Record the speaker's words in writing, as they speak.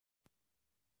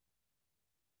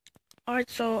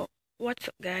Alright, so what's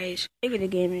up guys? Video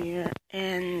Gamer here,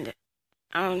 and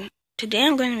today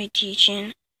I'm going to be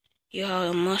teaching you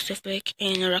how to master flick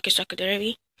in Rocket Soccer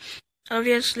Derby.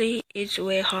 Obviously, it's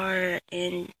way harder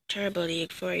in Turbo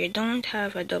League, for you don't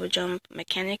have a double jump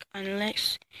mechanic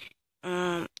unless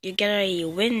you get a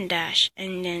wind dash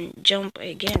and then jump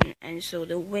again, and so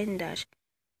the wind dash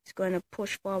is going to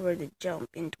push forward the jump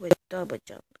into a double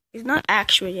jump. It's not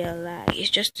actually a lag, it's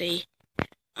just a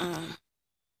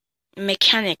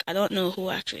mechanic. I don't know who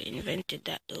actually invented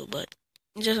that though, but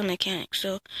it's just a mechanic.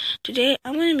 So today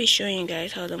I'm going to be showing you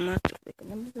guys how to master flick.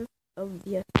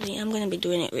 Obviously, I'm going to be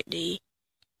doing it with the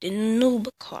noob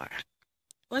car.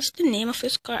 What's the name of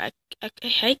this car? I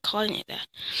hate calling it that.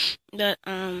 But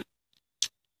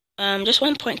just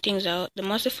want to point things out. The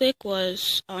master flick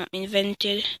was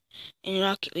invented in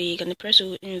Rocket League, and the person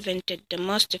who invented the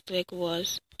master flick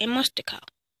was a musty cow.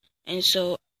 And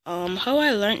so how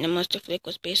I learned the master flick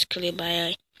was basically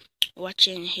by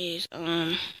watching his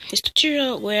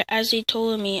tutorial, where as he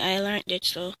told me I learned it.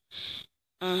 So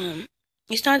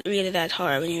it's not really that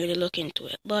hard when you really look into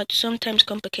it, but sometimes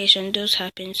complication does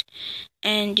happen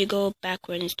and you go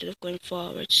backward instead of going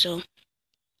forward. So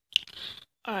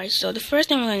alright, so the first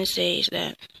thing I'm going to say is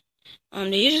that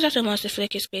the users of the master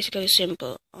flick is basically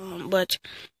simple, but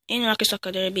in Rocket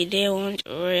Soccer Derby they won't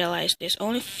realize this.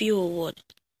 Only few would.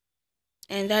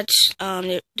 And that's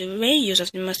the main use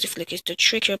of the musty flick is to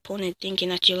trick your opponent thinking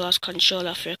that you lost control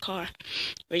of your car,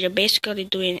 where you're basically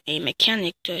doing a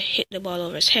mechanic to hit the ball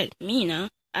over his head. Me now,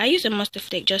 I use the musty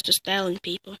flick just to style in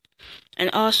people, and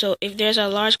also if there's a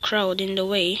large crowd in the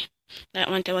way. Like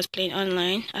when I was playing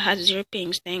online, I had 0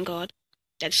 pings, thank God.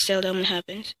 That seldom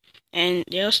happens, and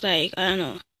there's like, I don't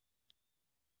know,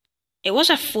 it was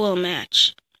a full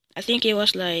match. I think it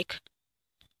was like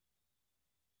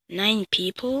 9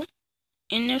 people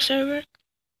in their server.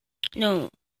 No,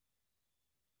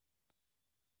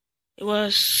 it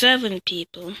was 7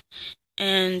 people,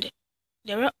 and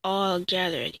they were all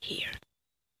gathered here,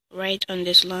 right on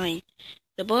this line.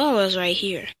 The ball was right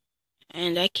here,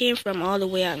 and I came from all the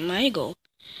way out my goal,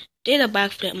 did a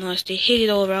backflip musty, hit it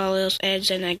over all those heads,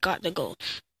 and I got the goal.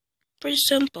 Pretty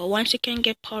simple once you can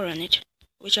get power on it,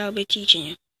 which I'll be teaching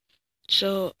you.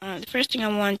 So the first thing I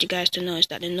want you guys to know is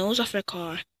that the nose of your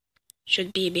car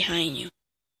should be behind you.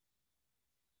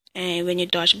 And when you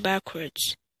dodge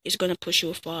backwards, it's going to push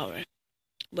you forward.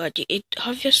 But it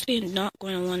obviously not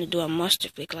going to want to do a musty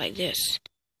flick like this.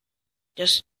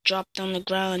 Just drop down the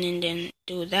ground and then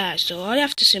do that. So all you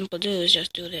have to simply do is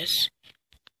just do this.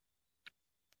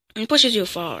 And it pushes you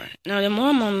forward. Now the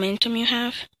more momentum you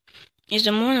have, is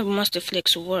the more the musty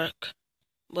flicks work.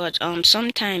 But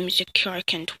sometimes your car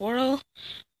can twirl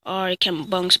or it can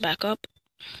bounce back up.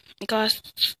 Because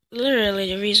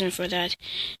literally the reason for that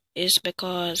is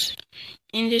because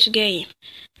in this game,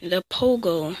 the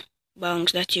pogo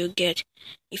bounce that you get,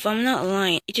 if I'm not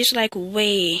lying, it is like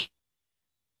way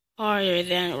harder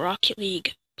than Rocket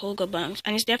League pogo bounce,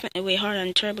 and it's definitely way harder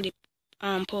than Turbo League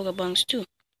pogo bounce too.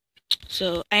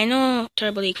 So I know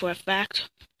Turbo League for a fact,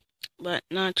 but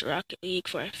not Rocket League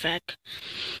for a fact.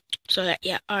 So that,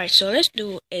 yeah, alright, so let's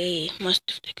do a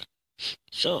musty flick.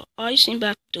 So all you simply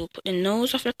have to do, put the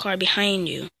nose of your car behind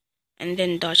you and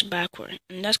then dodge backward,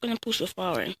 and that's gonna push you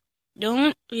forward.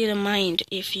 Don't really mind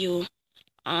if you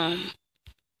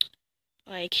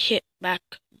like hit back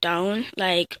down,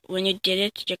 like when you did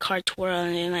it, your car twirled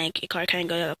and then like your car kind of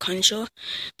got out of control.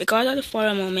 Because of the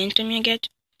forward momentum you get,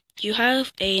 you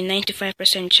have a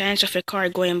 95% chance of your car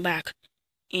going back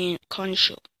in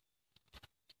control.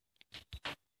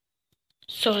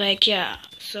 So like, yeah,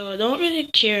 so don't really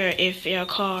care if your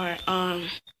car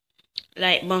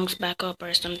like bunks back up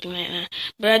or something like that.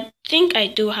 But I think I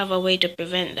do have a way to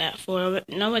prevent that. For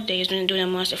nowadays, when I'm doing a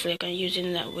master flick and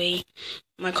using that way,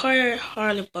 my car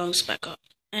hardly bunks back up.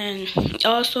 And it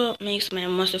also makes my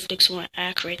master flicks more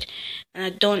accurate, and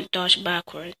I don't dodge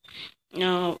backward.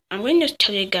 Now, I'm going to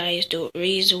tell you guys the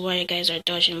reason why you guys are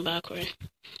dodging backward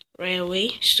right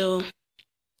away. So,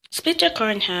 split your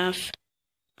car in half,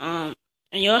 and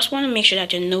you also want to make sure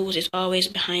that your nose is always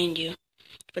behind you.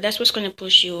 But that's what's going to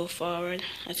push you forward,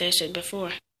 as I said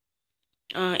before.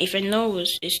 If your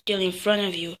nose is still in front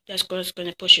of you, that's what's going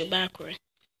to push you backward.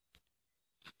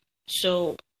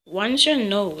 So, once your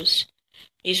nose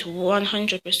is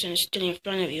 100% still in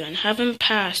front of you and haven't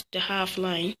passed the half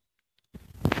line,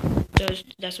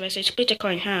 that's why I say split your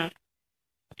car in half.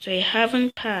 So you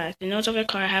haven't passed, the nose of your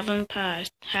car haven't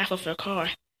passed half of your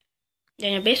car.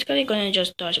 Then you're basically going to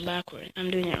just dodge backward.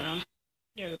 I'm doing it wrong.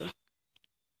 There we go.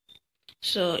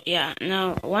 So yeah,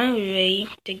 now one way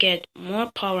to get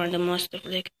more power on the master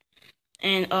flick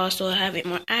and also have it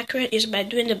more accurate is by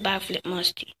doing the backflip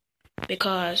musty.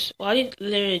 Because all you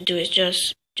literally do is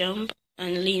just jump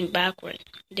and lean backward,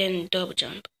 then double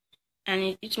jump.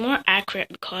 And it's more accurate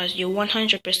because you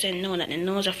 100% know that the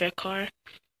nose of your car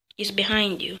is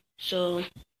behind you. So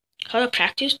how to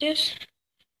practice this?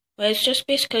 Well, it's just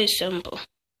basically simple.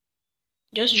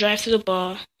 Just drive through the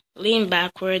ball, lean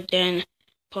backward, then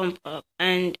pump up.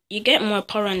 And you get more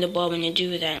power on the ball when you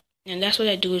do that. And that's what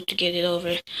I do to get it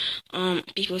over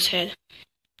people's head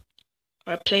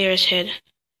or player's head.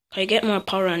 I get more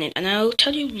power on it. And I'll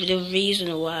tell you the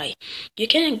reason why. You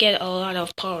can get a lot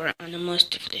of power on the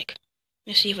musty flick.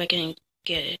 Let's see if I can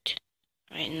get it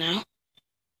right now.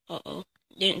 Uh-oh.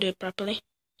 Didn't do it properly.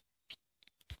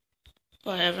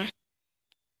 Whatever.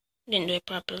 Didn't do it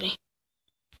properly.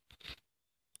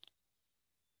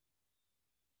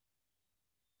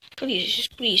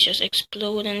 Please just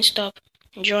explode and stop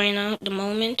drawing out the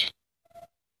moment.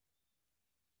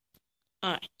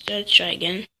 Alright, so let's try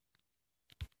again.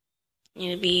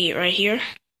 Need to be right here.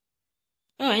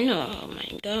 Oh, I know. Oh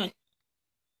my god.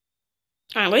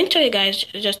 I'm going to tell you guys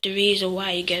just the reason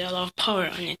why you get a lot of power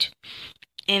on it.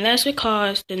 And that's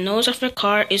because the nose of your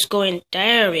car is going,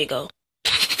 there we go.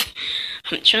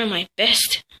 I'm trying my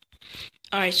best.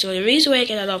 Alright, so the reason why you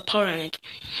get a lot of power on it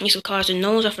is because the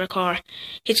nose of your car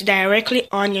hits directly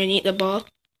underneath the ball,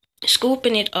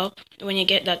 scooping it up when you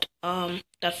get that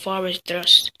forward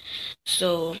thrust.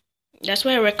 So that's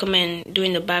why I recommend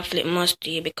doing the backflip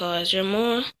musty, because you're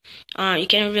more you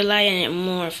can rely on it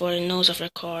more for the nose of your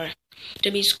car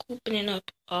to be scooping it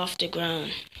up off the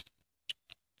ground.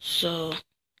 So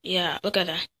yeah, look at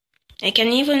that. I can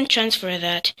even transfer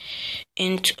that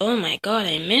into, oh my god,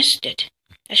 I missed it.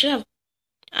 I should have.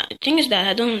 The thing is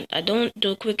that I don't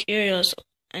do quick aerials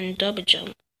and double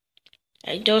jump.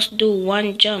 I just do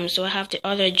one jump, so I have the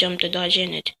other jump to dodge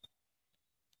in it.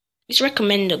 It's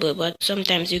recommendable, but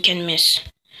sometimes you can miss.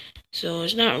 So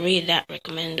it's not really that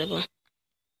recommendable.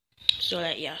 So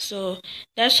yeah, so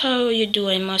that's how you do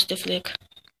a musty flick.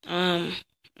 I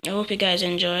hope you guys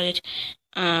enjoyed it.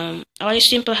 All you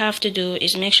simply have to do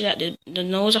is make sure that the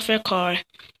nose of your car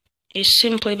is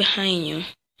simply behind you.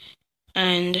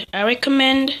 And I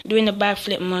recommend doing the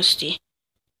backflip musty.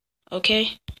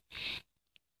 Okay?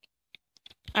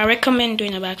 I recommend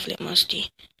doing a backflip musty.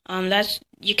 That's,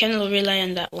 you can rely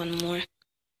on that one more.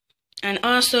 And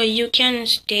also you can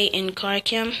stay in car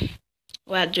cam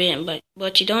while doing it,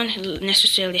 but you don't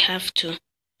necessarily have to,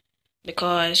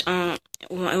 because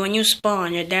when you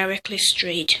spawn you're directly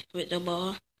straight with the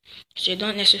ball, so you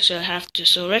don't necessarily have to.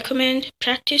 So recommend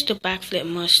practice the backflip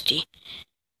musty.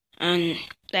 And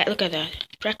that, look at that.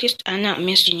 Practice. I'm not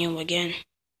missing you again.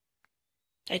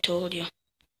 I told you.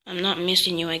 I'm not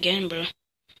missing you again, bro.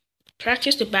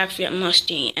 Practice the backflip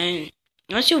musty, and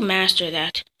once you master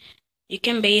that, you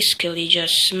can basically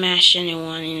just smash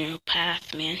anyone in your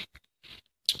path, man.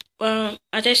 Well,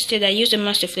 as I said, I use the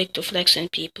musty flick to flex on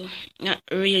people, not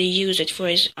really use it for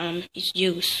its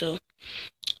use. So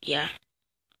yeah.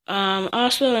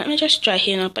 Also, let me just try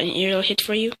hitting up an aerial hit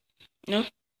for you. No?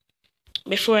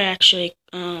 Before I actually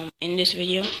in this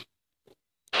video.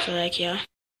 So like, yeah.